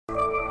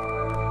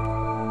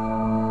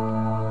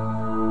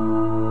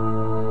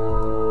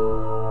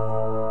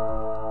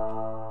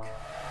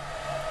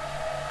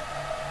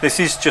This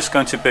is just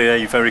going to be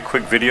a very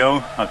quick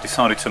video. I've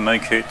decided to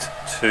make it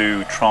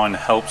to try and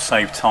help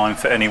save time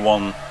for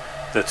anyone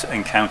that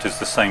encounters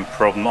the same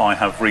problem I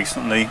have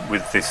recently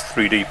with this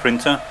 3D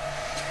printer.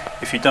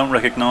 If you don't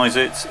recognise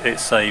it,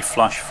 it's a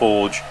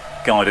Flashforge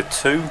Guider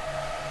 2.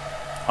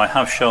 I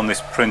have shown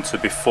this printer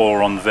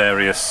before on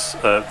various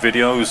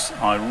videos.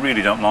 I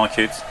really don't like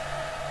it.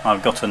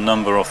 I've got a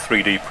number of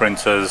 3D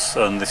printers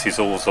and this is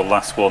always the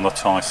last one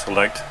that I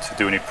select to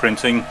do any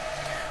printing.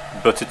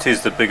 But it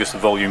is the biggest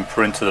volume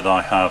printer that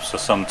I have, so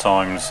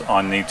sometimes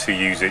I need to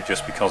use it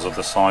just because of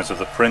the size of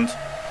the print.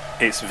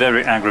 It's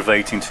very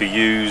aggravating to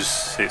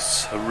use.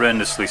 It's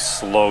horrendously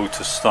slow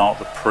to start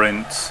the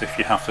print. If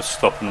you have to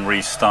stop and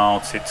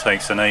restart, it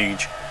takes an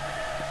age.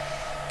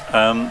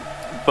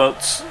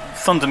 But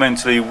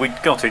fundamentally we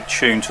got it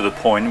tuned to the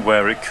point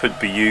where it could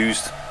be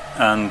used,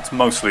 and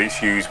mostly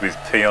it's used with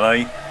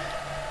PLA.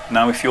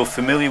 Now if you're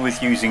familiar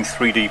with using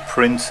 3D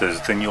printers,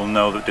 then you'll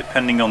know that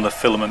depending on the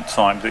filament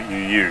type that you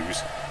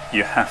use,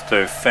 you have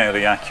to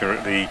fairly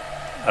accurately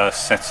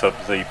set up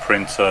the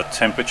printer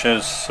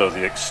temperatures, so the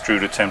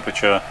extruder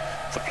temperature,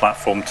 the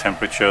platform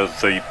temperature,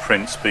 the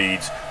print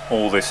speeds,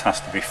 all this has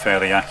to be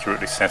fairly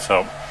accurately set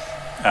up,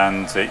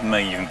 and it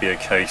may even be a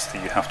case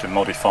that you have to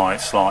modify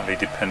it slightly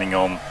depending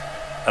on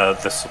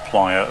the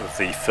supplier of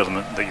the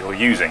filament that you're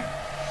using.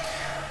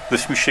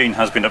 This machine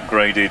has been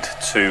upgraded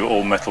to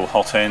all metal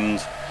hot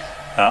end.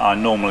 I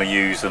normally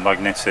use a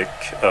magnetic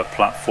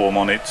platform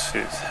on it.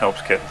 It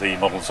helps get the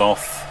models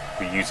off.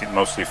 We use it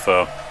mostly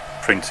for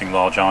printing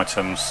large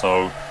items,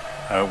 so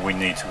we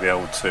need to be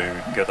able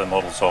to get the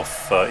models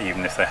off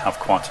even if they have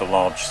quite a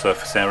large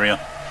surface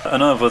area.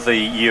 And over the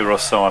year or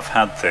so I've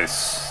had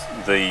this,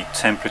 the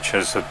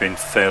temperatures have been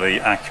fairly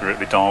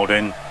accurately dialed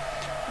in,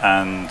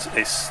 and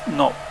it's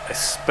not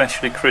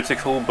especially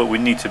critical, but we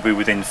need to be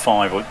within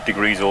 5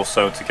 degrees or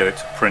so to get it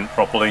to print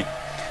properly.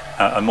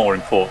 And more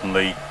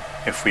importantly,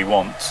 if we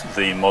want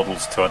the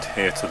models to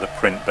adhere to the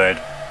print bed,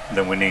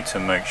 then we need to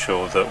make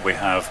sure that we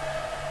have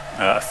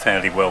a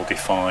fairly well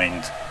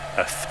defined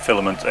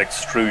filament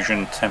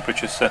extrusion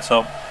temperature set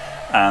up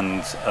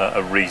and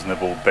a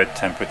reasonable bed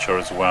temperature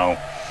as well.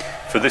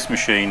 For this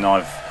machine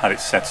I've had it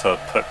set up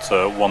at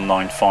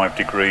 195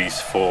 degrees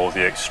for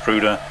the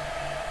extruder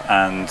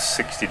and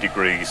 60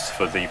 degrees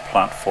for the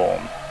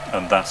platform,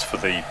 and that's for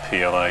the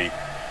PLA.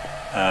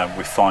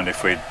 We find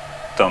if we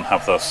don't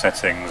have those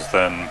settings,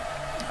 then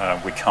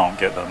we can't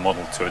get the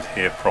model to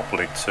adhere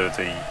properly to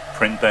the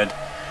print bed,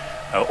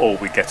 or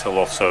we get a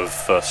lot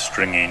of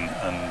stringing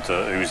and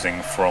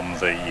oozing from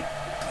the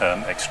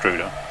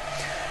extruder.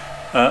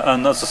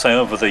 And as I say,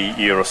 over the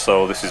year or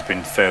so this has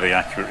been fairly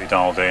accurately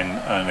dialed in,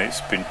 and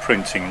it's been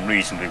printing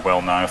reasonably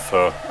well now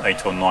for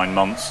 8 or 9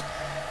 months,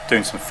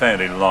 doing some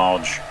fairly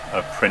large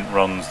print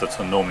runs that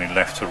are normally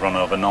left to run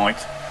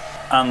overnight.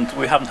 And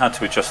we haven't had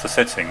to adjust the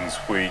settings.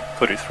 We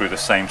put it through the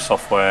same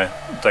software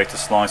data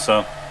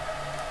slicer,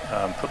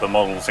 put the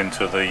models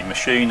into the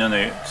machine, and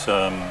it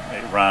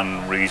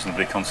ran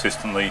reasonably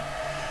consistently.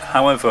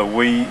 However,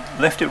 we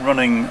left it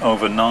running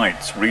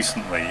overnight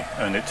recently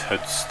and it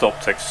had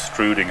stopped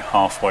extruding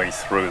halfway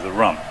through the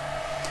run.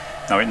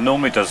 Now it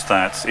normally does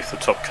that if the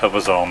top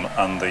cover's on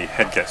and the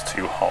head gets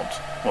too hot.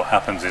 What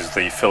happens is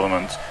the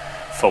filament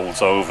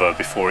folds over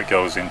before it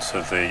goes into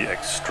the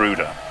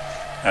extruder,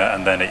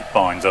 and then it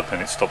binds up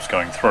and it stops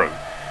going through.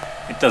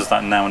 It does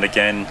that now and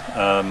again.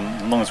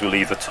 As long as we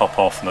leave the top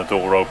off and the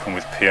door open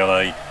with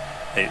PLA,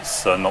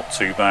 it's not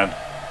too bad,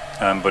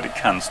 but it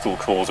can still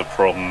cause a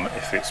problem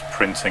if it's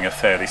printing a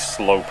fairly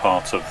slow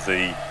part of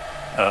the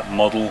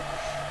model.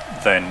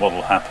 Then what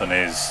will happen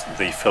is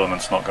the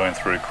filament's not going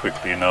through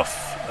quickly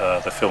enough,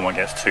 the filament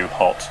gets too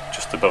hot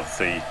just above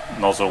the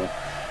nozzle,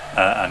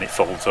 and it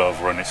folds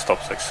over and it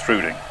stops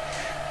extruding.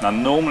 Now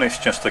normally it's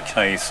just a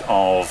case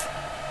of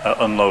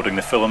unloading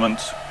the filament,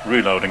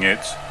 reloading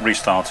it,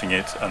 restarting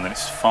it, and then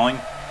it's fine.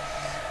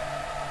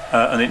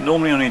 And it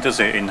normally only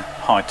does it in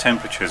high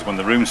temperatures when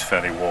the room's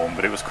fairly warm,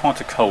 but it was quite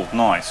a cold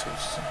night, so I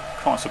was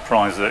quite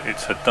surprised that it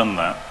had done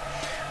that.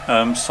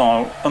 So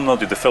I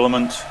unloaded the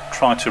filament,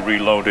 tried to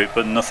reload it,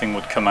 but nothing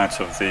would come out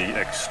of the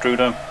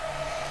extruder,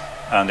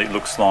 and it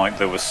looks like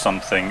there was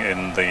something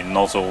in the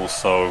nozzle,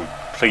 so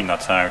cleaned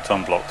that out,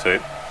 unblocked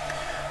it.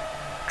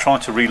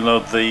 Tried to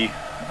reload the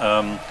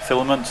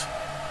filament.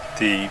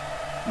 The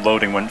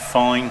loading went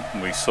fine.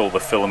 We saw the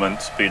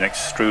filament being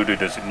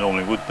extruded as it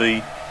normally would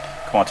be.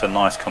 Quite a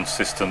nice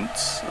consistent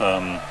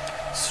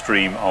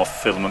stream of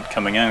filament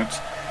coming out.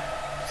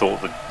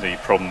 Thought that the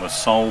problem was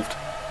solved.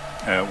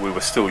 We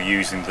were still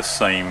using the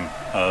same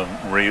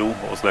reel,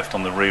 what was left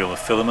on the reel of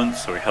filament,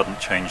 so we hadn't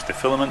changed the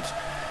filament.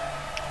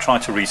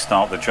 Tried to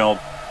restart the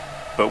job,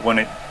 but when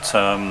it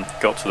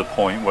got to the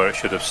point where it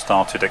should have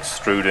started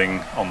extruding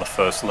on the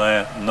first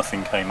layer,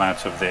 nothing came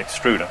out of the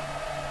extruder.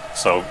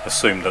 So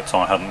assumed that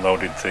I hadn't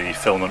loaded the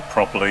filament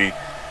properly,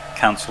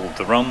 cancelled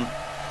the run,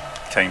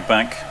 came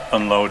back,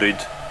 unloaded,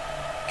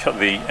 cut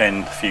the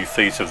end few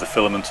feet of the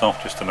filament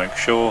off just to make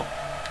sure,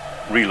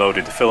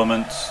 reloaded the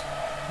filament,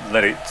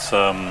 let it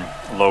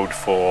load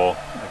for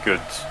a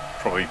good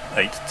probably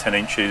 8 to 10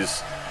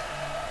 inches,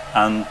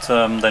 and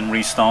then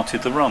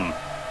restarted the run.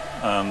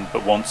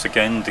 But once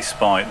again,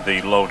 despite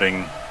the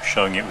loading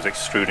showing it was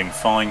extruding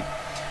fine,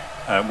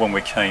 when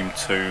we came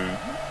to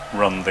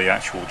run the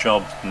actual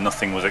job,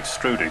 nothing was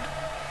extruded.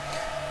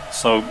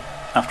 So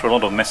after a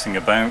lot of messing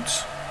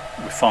about,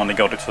 we finally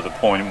got it to the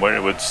point where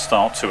it would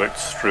start to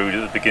extrude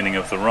at the beginning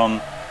of the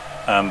run,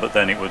 but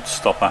then it would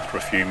stop after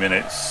a few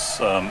minutes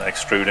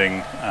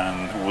extruding,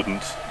 and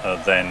wouldn't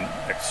then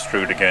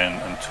extrude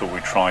again until we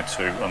tried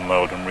to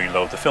unload and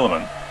reload the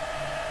filament.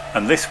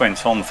 And this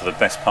went on for the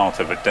best part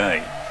of a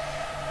day,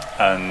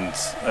 and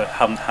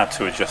haven't had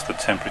to adjust the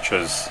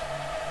temperatures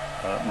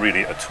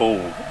really at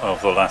all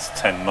over the last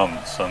 10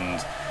 months,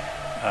 and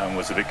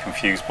was a bit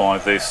confused by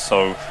this,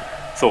 so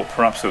thought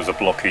perhaps there was a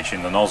blockage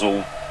in the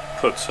nozzle.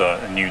 Put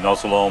a new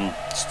nozzle on,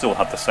 still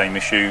had the same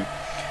issue.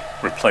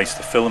 Replaced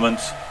the filament,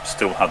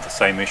 still had the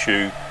same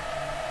issue.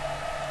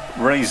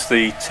 Raised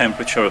the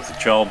temperature of the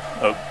job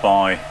up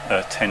by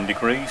 10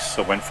 degrees,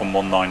 so went from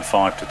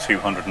 195 to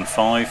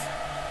 205.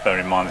 Bear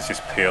in mind this is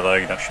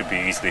PLA, that should be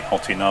easily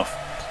hot enough.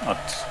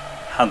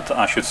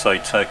 I should say,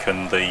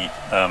 taken the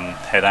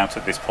head out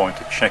at this point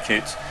to check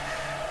it.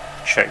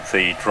 Checked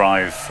the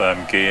drive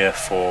gear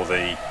for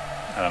the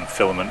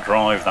filament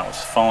drive, that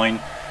was fine.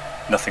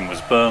 Nothing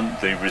was burnt.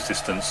 The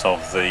resistance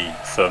of the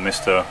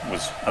thermistor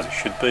was as it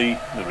should be.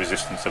 The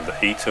resistance of the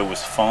heater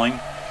was fine.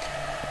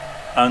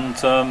 And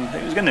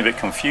it was getting a bit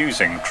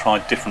confusing.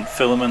 Tried different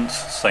filaments,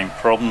 same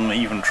problem.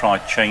 Even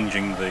tried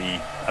changing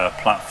the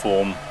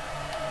platform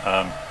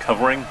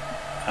covering.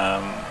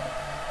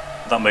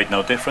 That made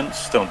no difference,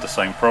 still had the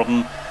same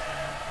problem.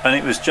 And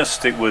it was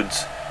just, it would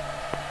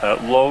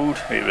load,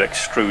 it would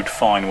extrude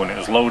fine when it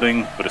was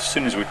loading, but as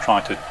soon as we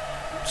tried to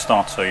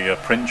start a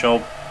print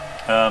job,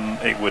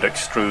 it would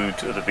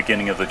extrude at the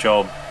beginning of the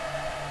job.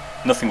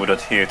 Nothing would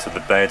adhere to the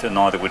bed, and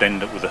either would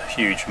end up with a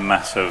huge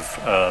mass of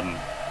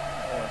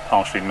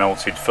partially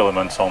melted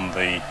filament on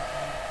the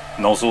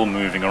nozzle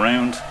moving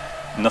around.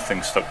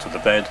 Nothing stuck to the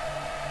bed,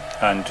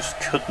 and just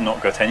could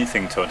not get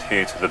anything to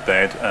adhere to the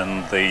bed,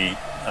 and the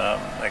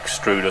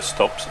extruder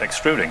stopped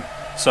extruding.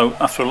 So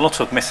after a lot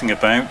of messing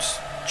about,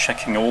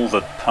 checking all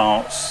the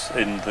parts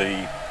in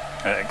the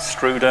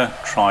extruder,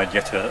 tried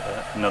yet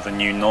another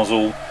new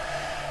nozzle.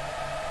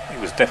 It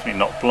was definitely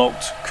not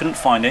blocked. Couldn't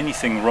find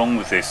anything wrong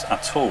with this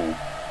at all.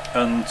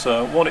 And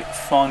what it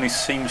finally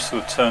seems to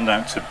have turned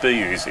out to be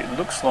is, it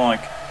looks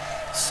like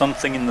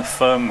something in the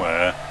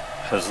firmware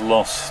has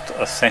lost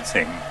a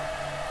setting,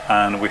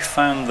 and we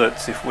found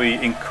that if we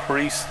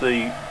increase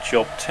the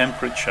job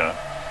temperature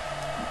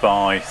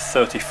by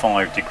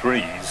 35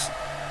 degrees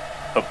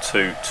up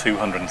to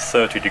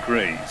 230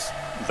 degrees,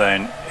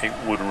 then it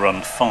would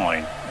run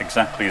fine,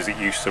 exactly as it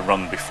used to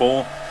run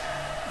before,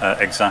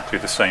 exactly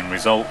the same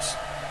results.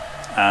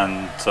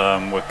 And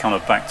we're kind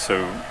of back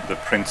to the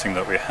printing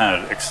that we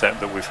had,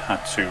 except that we've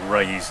had to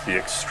raise the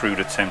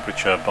extruder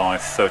temperature by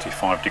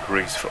 35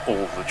 degrees for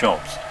all the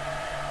jobs,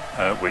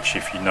 which,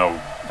 if you know,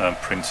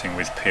 printing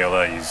with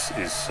PLAs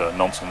is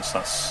nonsense.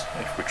 That's,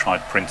 if we tried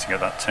printing at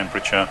that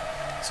temperature,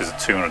 this is at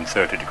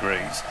 230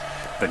 degrees,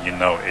 then you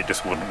know it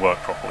just wouldn't work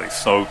properly.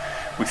 So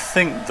we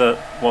think that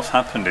what's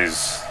happened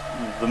is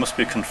there must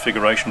be a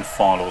configuration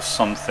file or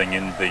something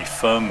in the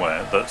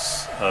firmware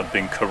that's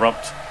been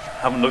corrupt.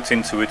 Haven't looked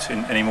into it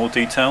in any more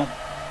detail,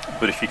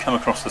 but if you come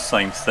across the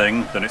same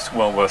thing, then it's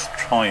well worth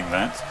trying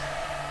that.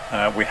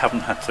 We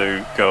haven't had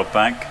to go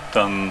back,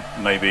 done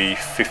maybe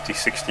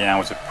 50-60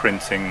 hours of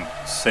printing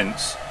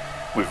since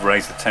we've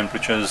raised the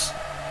temperatures,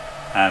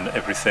 and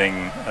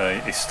everything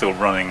is still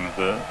running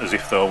as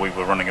if though we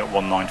were running at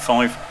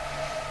 195.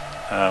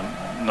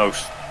 No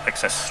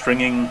excess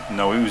stringing,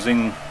 no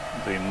oozing.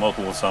 The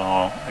models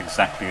are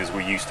exactly as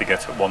we used to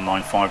get at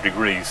 195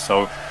 degrees.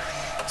 So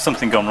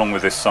something gone wrong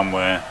with this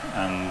somewhere,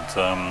 and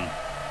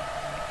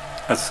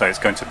as I say, it's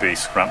going to be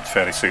scrapped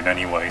fairly soon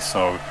anyway,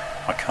 so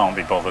I can't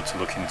be bothered to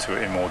look into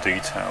it in more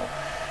detail.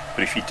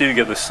 But if you do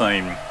get the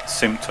same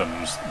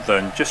symptoms,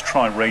 then just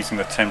try raising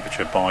the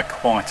temperature by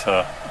quite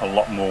a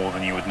lot more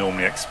than you would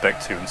normally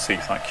expect to, and see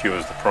if that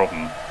cures the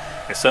problem.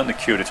 It certainly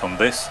cured it on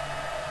this.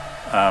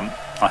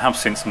 I have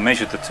since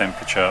measured the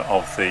temperature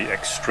of the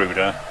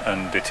extruder,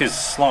 and it is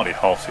slightly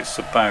hot. It's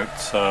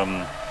about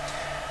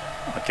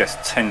I guess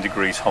 10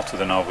 degrees hotter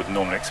than I would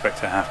normally expect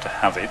to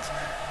have it,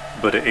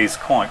 but it is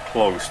quite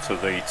close to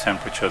the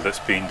temperature that's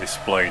being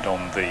displayed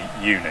on the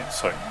unit,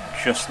 so it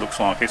just looks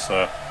like it's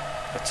a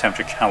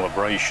temperature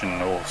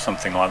calibration or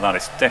something like that.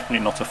 It's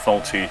definitely not a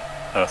faulty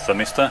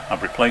thermistor.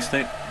 I've replaced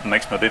it,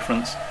 makes no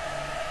difference.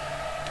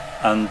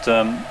 And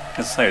as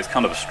I say, it's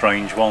kind of a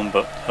strange one,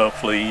 but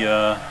hopefully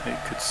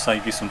it could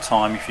save you some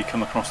time if you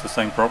come across the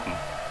same problem.